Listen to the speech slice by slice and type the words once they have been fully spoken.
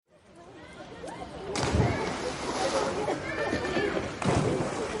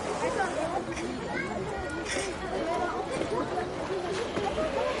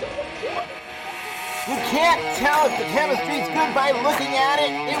can't tell if the chemistry's good by looking at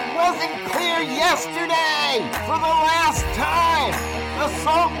it. It wasn't clear yesterday. For the last time, the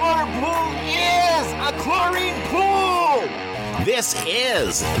saltwater pool is a chlorine pool. This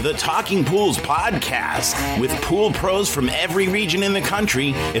is the Talking Pools podcast with pool pros from every region in the country.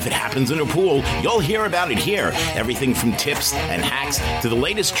 If it happens in a pool, you'll hear about it here. Everything from tips and hacks to the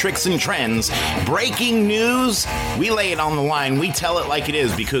latest tricks and trends. Breaking news, we lay it on the line. We tell it like it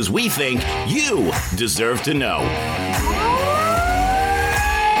is because we think you deserve to know.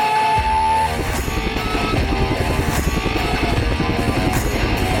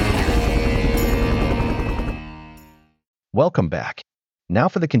 Welcome back. Now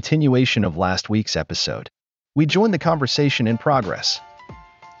for the continuation of last week's episode. We join the conversation in progress.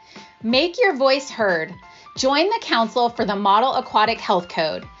 Make your voice heard. Join the Council for the Model Aquatic Health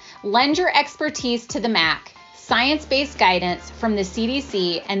Code. Lend your expertise to the MAC, science-based guidance from the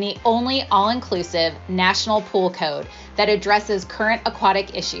CDC, and the only all-inclusive national pool code that addresses current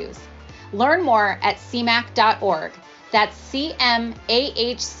aquatic issues. Learn more at cmac.org. That's cmahc.org.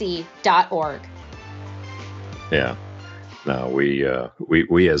 Yeah. No, we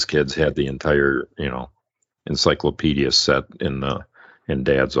as kids had the entire, encyclopedia set in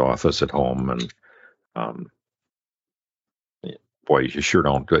Dad's office at home, and boy, you sure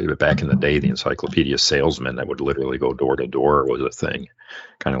don't. Back in the day, the encyclopedia salesman that would literally go door to door was a thing,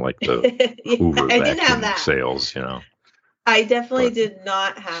 kind of like the Hoover vacuum sales, I definitely did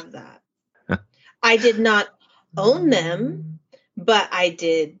not have that. I did not own them, but I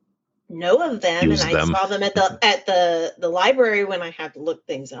did know of them, and I saw them at the library when I had to look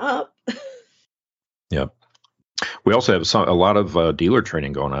things up. Yep. We also have a lot of dealer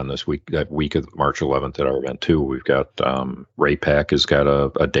training going on this week. That week of March 11th at our event too. We've got Raypack has got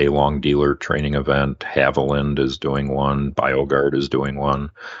a day-long dealer training event. Haviland is doing one. BioGuard is doing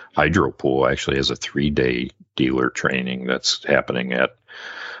one. Hydropool actually has a 3-day dealer training that's happening at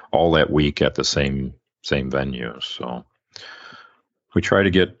all that week at the same venue. So we try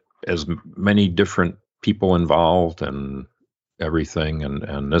to get as many different people involved and everything.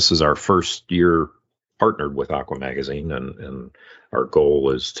 And this is our first year partnered with Aqua Magazine. And our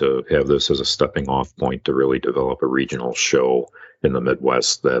goal is to have this as a stepping off point to really develop a regional show in the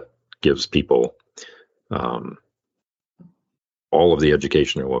Midwest that gives people all of the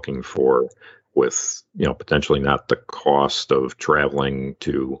education they're looking for with, potentially not the cost of traveling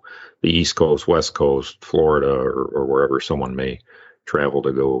to the East Coast, West Coast, Florida, or wherever someone may travel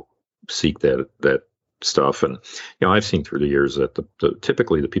to go seek that stuff. And I've seen through the years that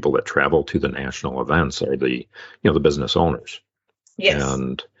typically the people that travel to the national events are the business owners. Yes.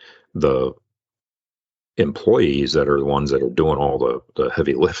 And the employees that are the ones that are doing all the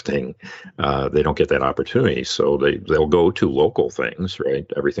heavy lifting, they don't get that opportunity. So they'll go to local things, right?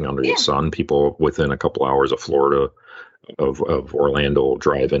 Everything under the sun. People within a couple hours of Florida, of Orlando will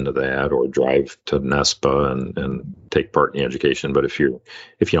drive into that or drive to NESPA and take part in the education. But if you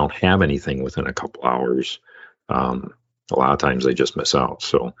don't have anything within a couple hours, a lot of times they just miss out.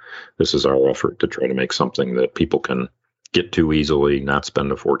 So this is our effort to try to make something that people can get to easily, not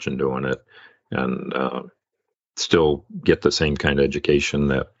spend a fortune doing it, and still get the same kind of education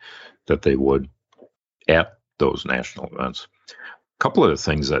that they would at those national events. Couple of the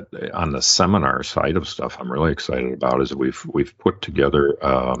things that on the seminar side of stuff I'm really excited about is we've put together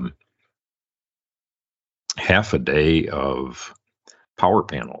half a day of power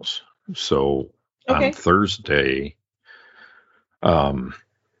panels. So on Thursday, we're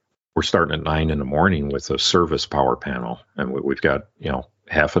starting at 9 a.m. with a service power panel, and we've got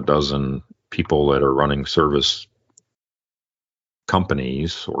half a dozen people that are running service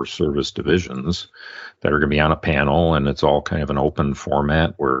companies or service divisions that are going to be on a panel, and it's all kind of an open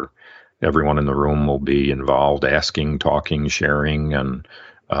format where everyone in the room will be involved, asking, talking, sharing, and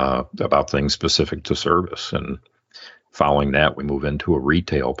about things specific to service. And following that, we move into a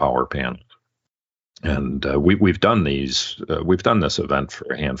retail power panel. And we've done this event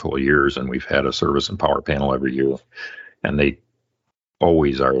for a handful of years, and we've had a service and power panel every year, and they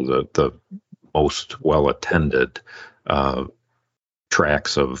always are the most well attended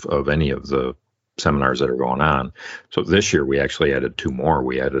tracks of any of the seminars that are going on. So this year we actually added 2 more.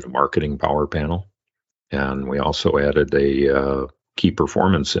 We added a marketing power panel, and we also added a key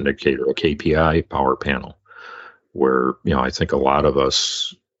performance indicator, a KPI power panel, where I think a lot of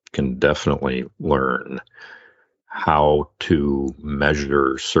us can definitely learn how to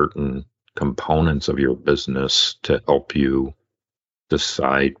measure certain components of your business to help you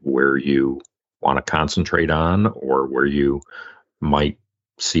decide where you want to concentrate on or where you might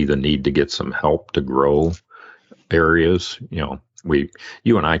see the need to get some help to grow areas.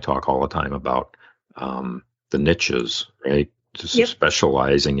 You and I talk all the time about the niches, right? Just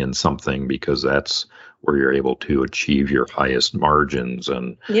specializing in something because that's where you're able to achieve your highest margins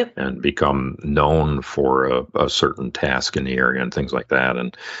and become known for a certain task in the area and things like that.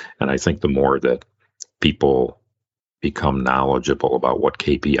 And I think the more that people become knowledgeable about what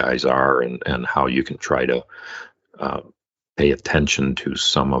KPIs are and how you can try to pay attention to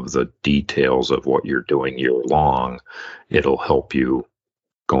some of the details of what you're doing year long, it'll help you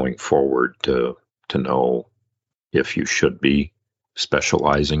going forward to know if you should be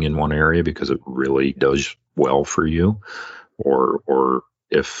specializing in one area because it really does well for you, or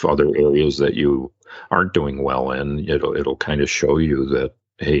if other areas that you aren't doing well in, it'll kind of show you that,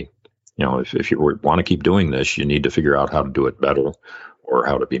 hey, if you want to keep doing this, you need to figure out how to do it better or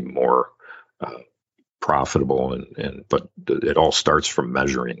how to be more profitable. But it all starts from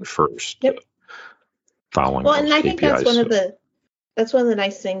measuring first. Following. Well, and I think that's one of the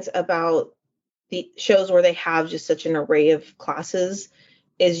nice things about the shows where they have just such an array of classes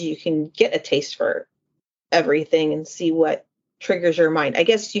is you can get a taste for everything and see what triggers your mind. I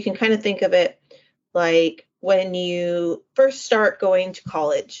guess you can kind of think of it like when you first start going to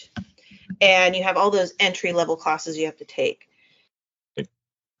college and you have all those entry level classes you have to take.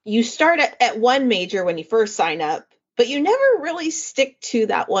 You start at one major when you first sign up, but you never really stick to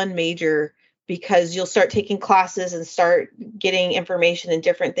that one major because you'll start taking classes and start getting information and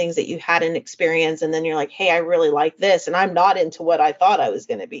different things that you hadn't experienced. And then you're like, hey, I really like this. And I'm not into what I thought I was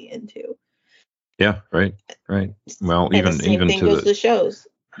going to be into. Yeah, right. Well, and the same thing goes to shows.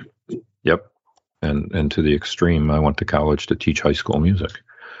 Yep. And to the extreme, I went to college to teach high school music.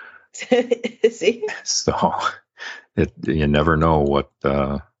 See? So you never know what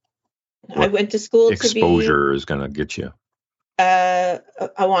I went to school exposure is going to get you.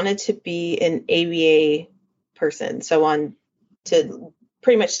 I wanted to be an ABA person, so on to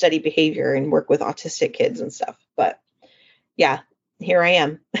pretty much study behavior and work with autistic kids and stuff. But yeah, here I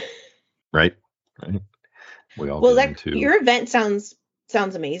am. Right. We all your event sounds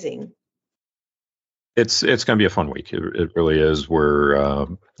amazing. It's going to be a fun week. It really is. We're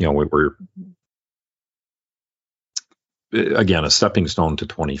again, a stepping stone to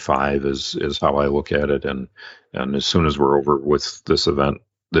 25 is how I look at it. And as soon as we're over with this event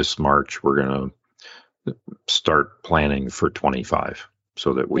this March, we're going to start planning for 25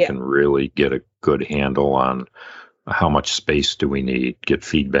 so that we can really get a good handle on how much space do we need, get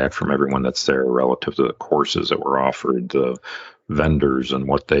feedback from everyone that's there relative to the courses that were offered, the vendors and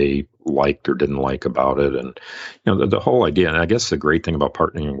what they liked or didn't like about it. And, the whole idea, and I guess the great thing about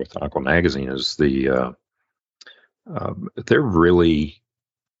partnering with Aqua Magazine is they're really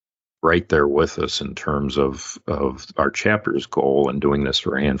right there with us in terms of our chapter's goal, and doing this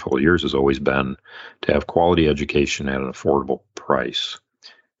for a handful of years has always been to have quality education at an affordable price.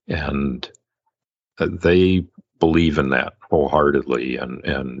 And they believe in that wholeheartedly.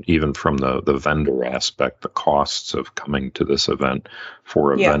 And even from the vendor aspect, the costs of coming to this event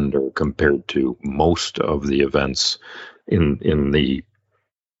for a vendor compared to most of the events in the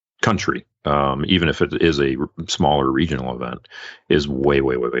country, even if it is a smaller regional event, is way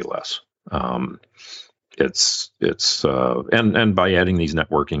less. And by adding these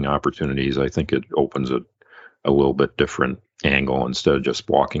networking opportunities, I think it opens a little bit different angle. Instead of just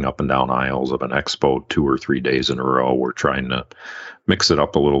walking up and down aisles of an expo 2 or 3 days in a row, we're trying to mix it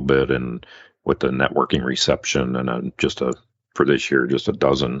up a little bit, and with the networking reception and for this year, just a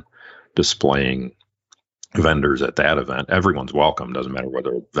dozen displaying vendors at that event. Everyone's welcome, doesn't matter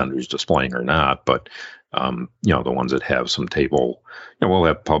whether a vendor's displaying or not, but the ones that have some table, we'll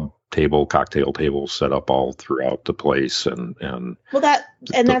have pub table, cocktail tables set up all throughout the place.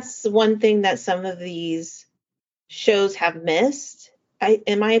 That's one thing that some of these shows have missed,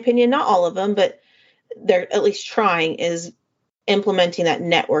 in my opinion. Not all of them, but they're at least trying, is implementing that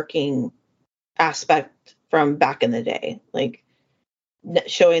networking aspect from back in the day, like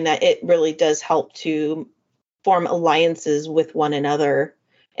showing that it really does help to form alliances with one another,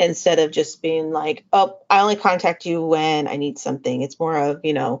 instead of just being like, oh, I only contact you when I need something. It's more of,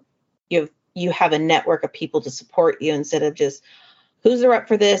 you have a network of people to support you, instead of just, who's the rep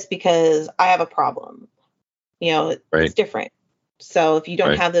for this because I have a problem. It's different. So if you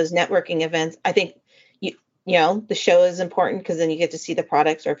don't have those networking events, I think the show is important, because then you get to see the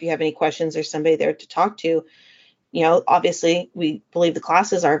products, or if you have any questions, there's somebody there to talk to. Obviously we believe the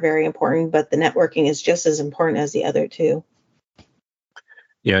classes are very important, but the networking is just as important as the other two.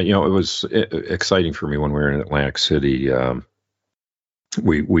 Yeah, it was exciting for me when we were in Atlantic City.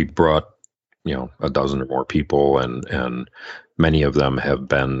 We brought, a dozen or more people, and many of them have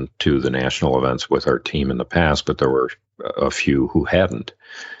been to the national events with our team in the past, but there were a few who hadn't.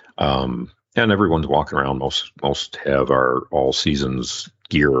 And everyone's walking around. Most have our all seasons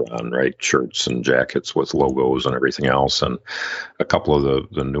gear on, right? Shirts and jackets with logos and everything else. And a couple of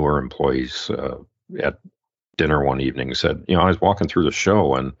the newer employees at dinner one evening said, I was walking through the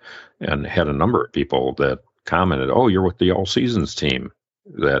show and had a number of people that commented, "Oh, you're with the all seasons team."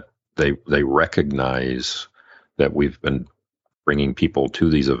 That they recognize that we've been bringing people to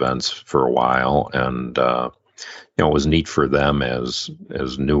these events for a while, and it was neat for them as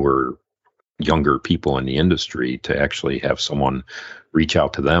newer, younger people in the industry to actually have someone reach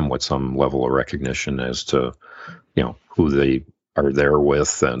out to them with some level of recognition as to who they are there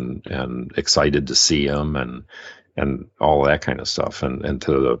with, and excited to see them, and all that kind of stuff, and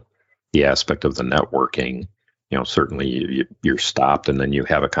to the aspect of the networking. Certainly you're stopped, and then you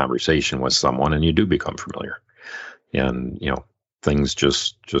have a conversation with someone, and you do become familiar, and things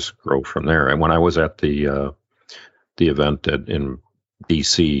just grow from there. And when I was at the event in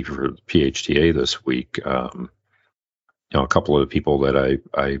DC for PHTA this week, a couple of the people that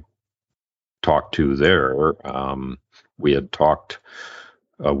I talked to there, we had talked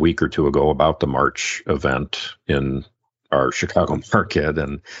a week or two ago about the March event in our Chicago market,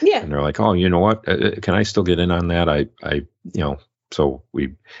 and they're like, "Oh, you know what? Can I still get in on that?" So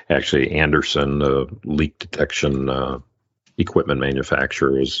we actually, Anderson, the leak detection equipment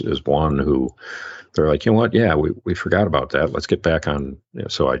manufacturer, is one who they're like, "You know what? Yeah, we forgot about that. Let's get back on."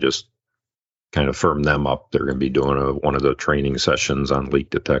 So I just kind of firmed them up. They're going to be doing one of the training sessions on leak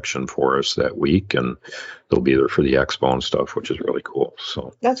detection for us that week, and they'll be there for the expo and stuff, which is really cool.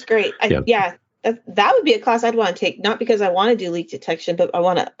 So that's great. That would be a class I'd want to take, not because I want to do leak detection, but I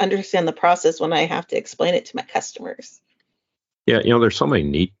want to understand the process when I have to explain it to my customers. Yeah, there's so many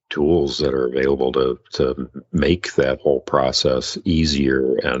neat tools that are available to make that whole process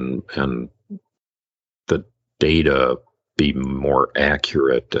easier, and the data be more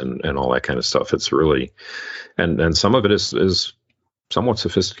accurate, and all that kind of stuff. It's really, and some of it is somewhat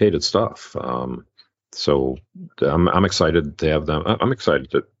sophisticated stuff. So I'm excited to have them. I'm excited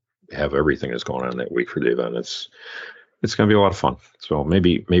to have everything that's going on that week for the event. It's going to be a lot of fun. So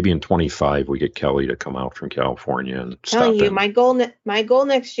maybe in 25 we get Kelli to come out from California and telling stop you in. my goal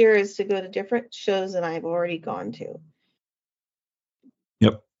next year is to go to different shows than I've already gone to.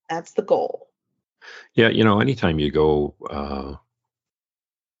 Yep, that's the goal. Yeah, anytime you go,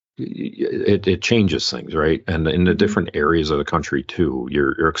 it changes things, right? And in the different areas of the country too,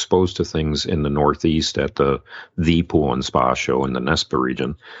 you're exposed to things in the Northeast at the Pool and Spa Show in the NESPA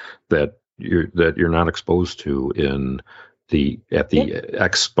region that you're not exposed to at the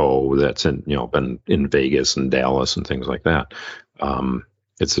expo that's been in Vegas and Dallas and things like that.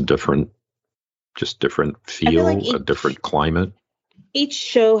 It's a different feel, like a different climate. Each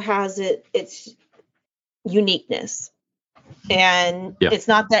show has its uniqueness, and it's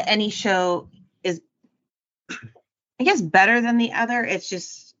not that any show is, I guess, better than the other. It's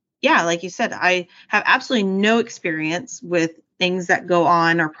just, like you said, I have absolutely no experience with things that go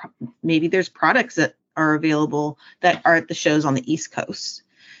on, or maybe there's products that are available that are at the shows on the East Coast.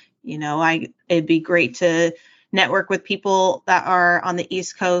 It'd be great to network with people that are on the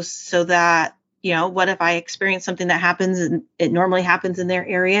East Coast, so that what if I experience something that happens and it normally happens in their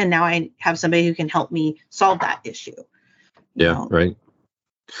area, and now I have somebody who can help me solve that issue. Right.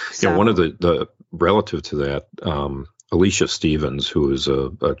 So, one of the relative to that, Alicia Stevens, who is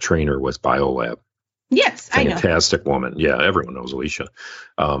a trainer with BioLab. Yes, I know. Fantastic woman. Yeah, everyone knows Alicia.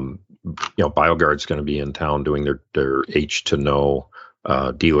 BioGuard's going to be in town doing their H2Know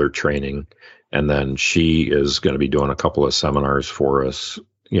dealer training, and then she is going to be doing a couple of seminars for us.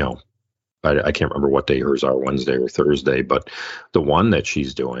 I can't remember what day hers are, Wednesday or Thursday, but the one that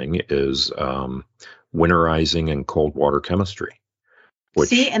she's doing is winterizing and cold water chemistry.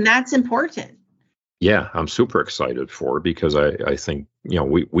 And that's important. Yeah, I'm super excited for it, because I think,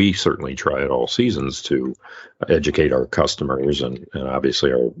 we certainly try at all seasons to educate our customers, and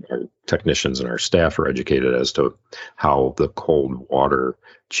obviously our technicians and our staff are educated as to how the cold water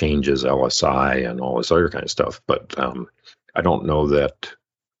changes LSI and all this other kind of stuff. But I don't know that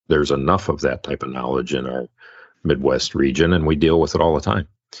there's enough of that type of knowledge in our Midwest region, and we deal with it all the time.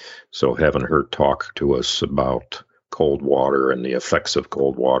 So having her talk to us about cold water and the effects of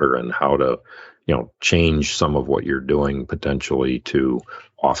cold water, and how to, change some of what you're doing potentially to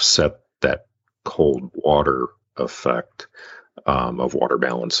offset that cold water effect of water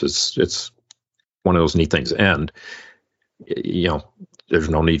balance, it's one of those neat things. And, there's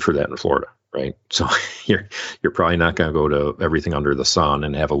no need for that in Florida. Right. So you're probably not going to go to everything under the sun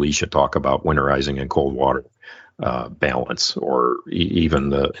and have Alicia talk about winterizing and cold water balance, or even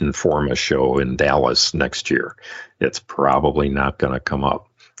the Informa show in Dallas next year. It's probably not going to come up.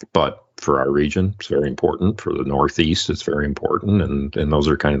 But for our region. It's very important. For the Northeast, it's very important. And those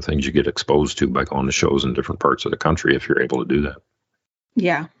are kind of things you get exposed to by going to shows in different parts of the country if you're able to do that.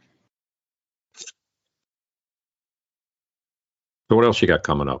 Yeah. So what else you got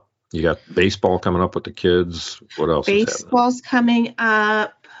coming up? You got baseball coming up with the kids. What else is happening? Baseball's coming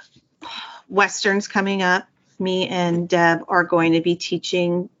up. Western's coming up. Me and Deb are going to be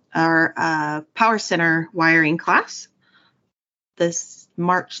teaching our Power Center wiring class this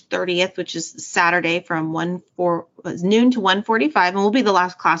March 30th, which is Saturday from noon to 1:45, and we'll be the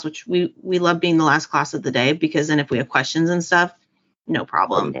last class, which we love being the last class of the day, because then if we have questions and stuff, no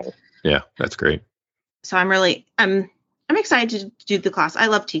problem. Yeah, that's great. So I'm excited to do the class. I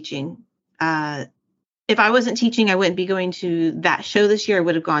love teaching. If I wasn't teaching, I wouldn't be going to that show this year. I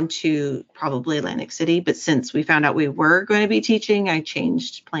would have gone to probably Atlantic City. But since we found out we were going to be teaching, I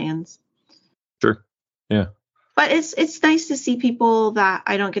changed plans. Sure. Yeah. But it's nice to see people that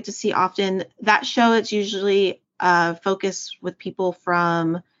I don't get to see often. That show, it's usually focused with people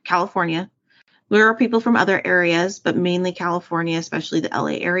from California. There are people from other areas, but mainly California, especially the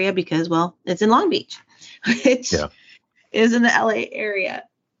LA area, because, well, it's in Long Beach, which is in the LA area.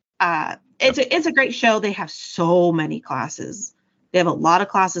 It's a great show. They have so many classes. They have a lot of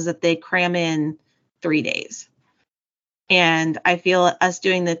classes that they cram in 3 days. And I feel us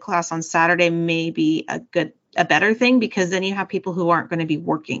doing the class on Saturday may be a better thing, because then you have people who aren't going to be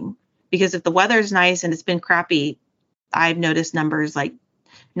working. Because if the weather's nice and it's been crappy, I've noticed numbers like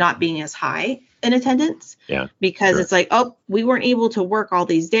not being as high in attendance. Yeah. Because it's like, oh, we weren't able to work all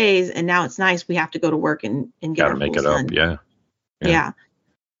these days, and now it's nice. We have to go to work and get our make it done. Up. Yeah.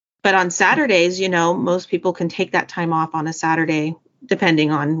 But on Saturdays, most people can take that time off on a Saturday,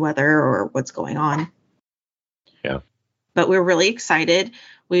 depending on weather or what's going on. Yeah. But we're really excited.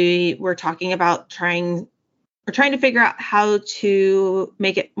 We're talking about we're trying to figure out how to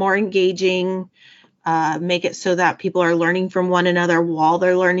make it more engaging, make it so that people are learning from one another while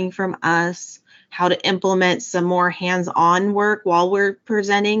they're learning from us, how to implement some more hands-on work while we're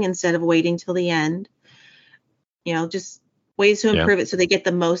presenting instead of waiting till the end. Just ways to improve it so they get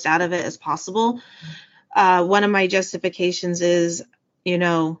the most out of it as possible. One of my justifications is,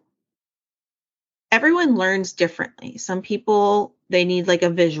 everyone learns differently. Some people, they need like a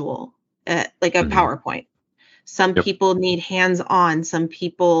visual, like a PowerPoint. Some people need hands-on. Some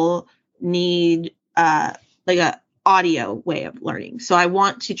people need like a audio way of learning. So I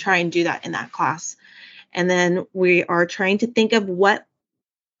want to try and do that in that class. And then we are trying to think of what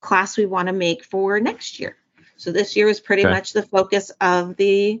class we want to make for next year. So this year was pretty much the focus of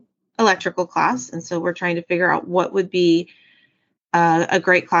the electrical class. And so we're trying to figure out what would be a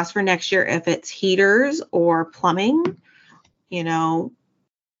great class for next year, if it's heaters or plumbing,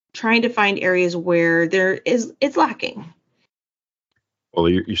 trying to find areas where it's lacking. Well,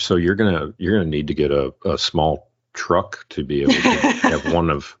 you're gonna need to get a small truck to be able to have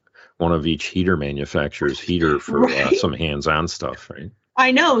one of each heater manufacturer's heater for some hands-on stuff, right?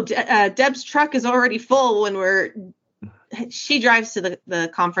 I know. Deb's truck is already full when she drives to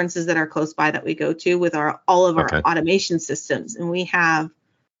the conferences that are close by that we go to with all of our automation systems. And we have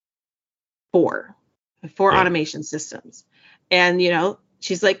four automation systems. And,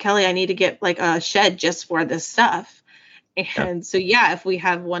 she's like, Kelly, I need to get like a shed just for this stuff. And so, if we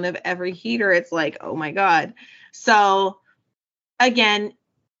have one of every heater, it's like, oh my God. So again,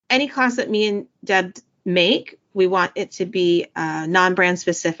 any class that me and Deb make, we want it to be non-brand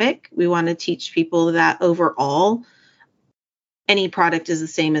specific. We want to teach people that overall, any product is the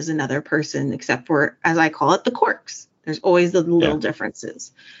same as another person, except for, as I call it, the quirks. There's always the little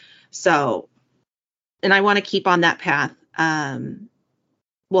differences. So, and I want to keep on that path.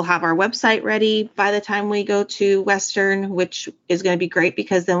 We'll have our website ready by the time we go to Western, which is going to be great,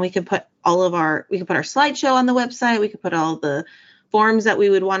 because then we can put our slideshow on the website. We can put all the forms that we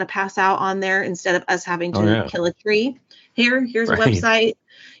would want to pass out on there, instead of us having to kill a tree. Here's a website.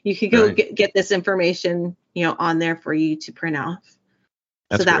 You could go get this information, on there for you to print off.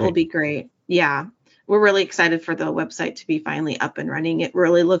 So that will be great. Yeah. We're really excited for the website to be finally up and running. It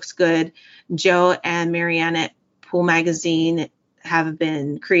really looks good. Joe and Marianne at Pool Magazine have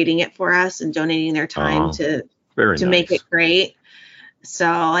been creating it for us and donating their time to make it great. So,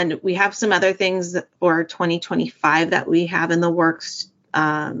 and we have some other things for 2025 that we have in the works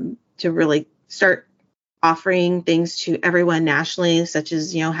to really start offering things to everyone nationally, such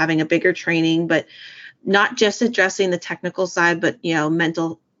as, having a bigger training, but not just addressing the technical side, but,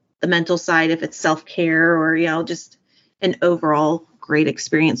 the mental side, if it's self-care or, just an overall great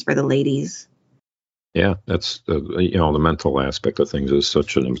experience for the ladies. Yeah, that's the mental aspect of things is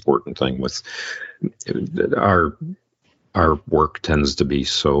such an important thing. With our work tends to be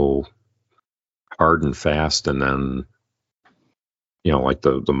so hard and fast, and then like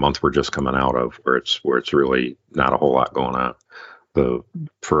the month we're just coming out of, where it's really not a whole lot going on.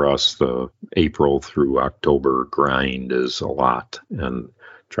 For us, the April through October grind is a lot, and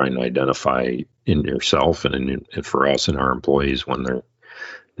trying to identify in yourself and for us and our employees when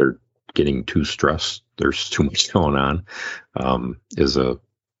they're getting too stressed, there's too much going on, is a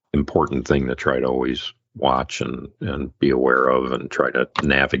important thing to try to always watch and be aware of, and try to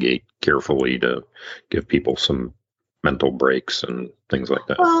navigate carefully to give people some mental breaks and things like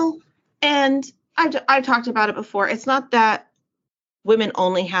that. Well, and I've talked about it before. It's not that women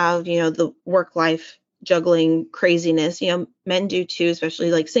only have, the work-life juggling craziness. Men do too,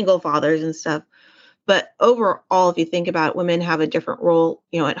 especially like single fathers and stuff. But overall, if you think about it, women have a different role,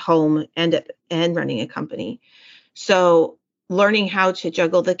 at home and running a company. So learning how to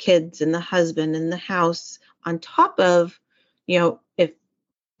juggle the kids and the husband and the house on top of, if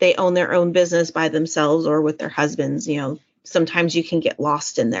they own their own business by themselves or with their husbands, sometimes you can get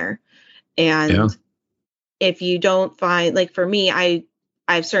lost in there. And if you don't find, like for me, I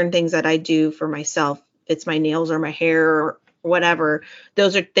have certain things that I do for myself. It's my nails or my hair or whatever.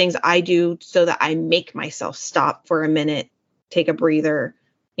 Those are things I do so that I make myself stop for a minute, take a breather,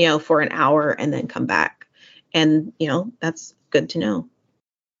 for an hour, and then come back. And, that's good to know.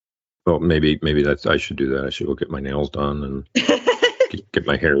 Well, maybe that's, I should do that. I should go get my nails done and get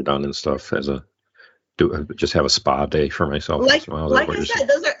my hair done and stuff just have a spa day for myself. Like I said,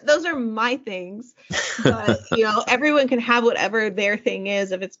 those are my things. But everyone can have whatever their thing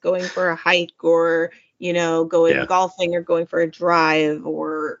is. If it's going for a hike or going golfing or going for a drive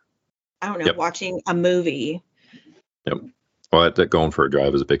or I don't know, watching a movie. Yep. Well, that going for a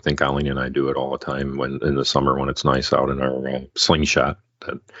drive is a big thing. Colleen and I do it all the time in the summer when it's nice out in our slingshot.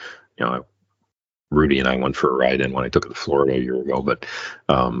 That Rudy and I went for a ride in when I took it to Florida a year ago. But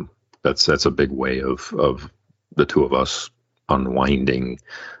that's a big way of the two of us unwinding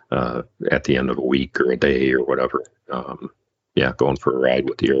at the end of a week or a day or whatever. Going for a ride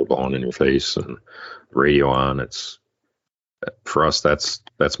with the air blowing in your face and the radio on. It's for us. That's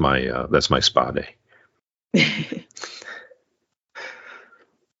my spa day.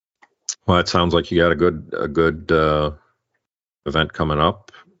 Well, it sounds like you got a good event coming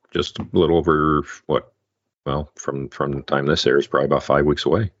up. Just a little over from the time this airs, probably about 5 weeks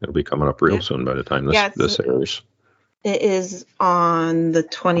away. It'll be coming up real soon by the time this airs. It is on the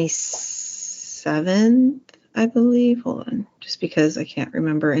 27th, I believe. Hold on, just because I can't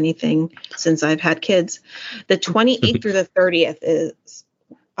remember anything since I've had kids. The 28th through the 30th is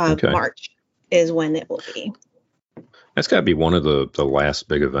March is when it will be. That's got to be one of the last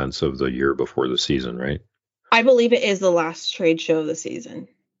big events of the year before the season, right? I believe it is the last trade show of the season.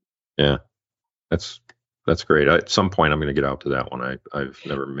 Yeah, that's great. At some point, I'm going to get out to that one. I've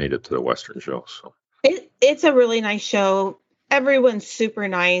never made it to the Western show, so it's a really nice show. Everyone's super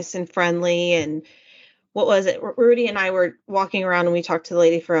nice and friendly. And what was it? Rudy and I were walking around and we talked to the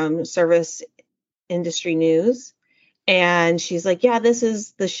lady from Service Industry News, and she's like, "Yeah, this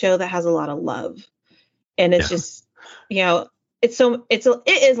is the show that has a lot of love," and it's just. It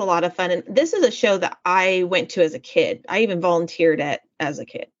is a lot of fun. And this is a show that I went to as a kid. I even volunteered as a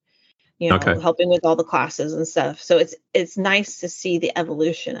kid, helping with all the classes and stuff. So it's nice to see the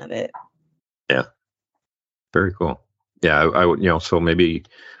evolution of it. Yeah. Very cool. Yeah. I would,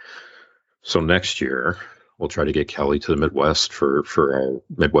 so next year we'll try to get Kelli to the Midwest for our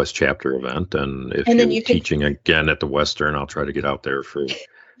Midwest chapter event. And if you're teaching again at the Western, I'll try to get out there for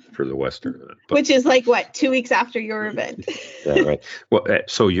the Western event. Which is like 2 weeks after your event. Yeah, right. Well,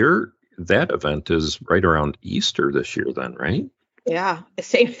 so that event is right around Easter this year then, right? Yeah.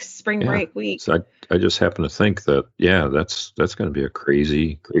 Same spring break week. So I just happen to think that, that's going to be a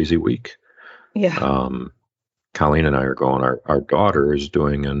crazy, crazy week. Yeah. Colleen and I are going, our daughter is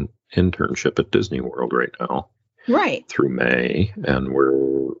doing an internship at Disney World right now. Right. Through May. And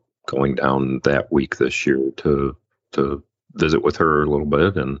we're going down that week this year to visit with her a little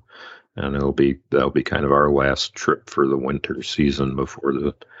bit, and that'll be kind of our last trip for the winter season before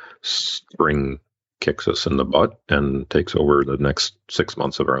the spring kicks us in the butt and takes over the next 6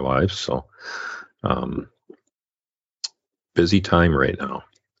 months of our lives. So, busy time right now.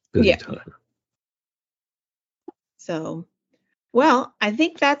 Busy time. So, well, I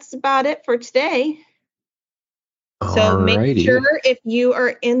think that's about it for today. So make sure if you are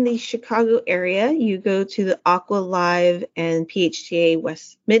in the Chicago area, you go to the Aqua Live and PHTA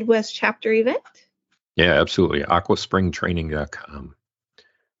Midwest chapter event. Yeah, absolutely. aquaspringtraining.com.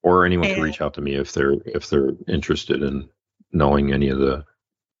 Or anyone can reach out to me if they're interested in knowing any of the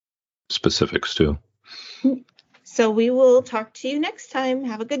specifics too. So we will talk to you next time.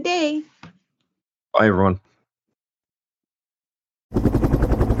 Have a good day. Bye, everyone.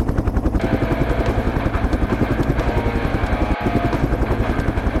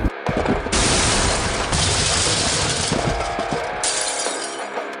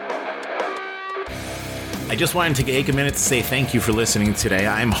 I just wanted to take a minute to say thank you for listening today.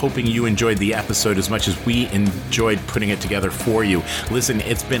 I'm hoping you enjoyed the episode as much as we enjoyed putting it together for you. Listen,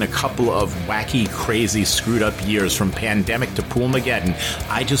 it's been a couple of wacky, crazy, screwed up years from pandemic to Poolmageddon.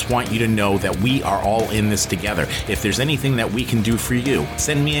 I just want you to know that we are all in this together. If there's anything that we can do for you,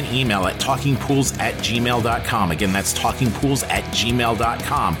 send me an email at talkingpools@gmail.com. Again, that's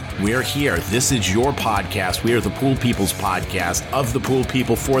talkingpools@gmail.com. We're here. This is your podcast. We are the Pool People's podcast, of the Pool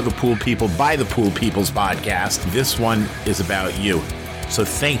People, for the Pool People, by the Pool People's podcast. This one is about you. So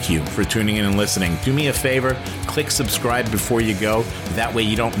thank you for tuning in and listening. Do me a favor, click subscribe before you go. That way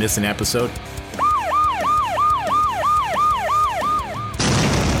you don't miss an episode.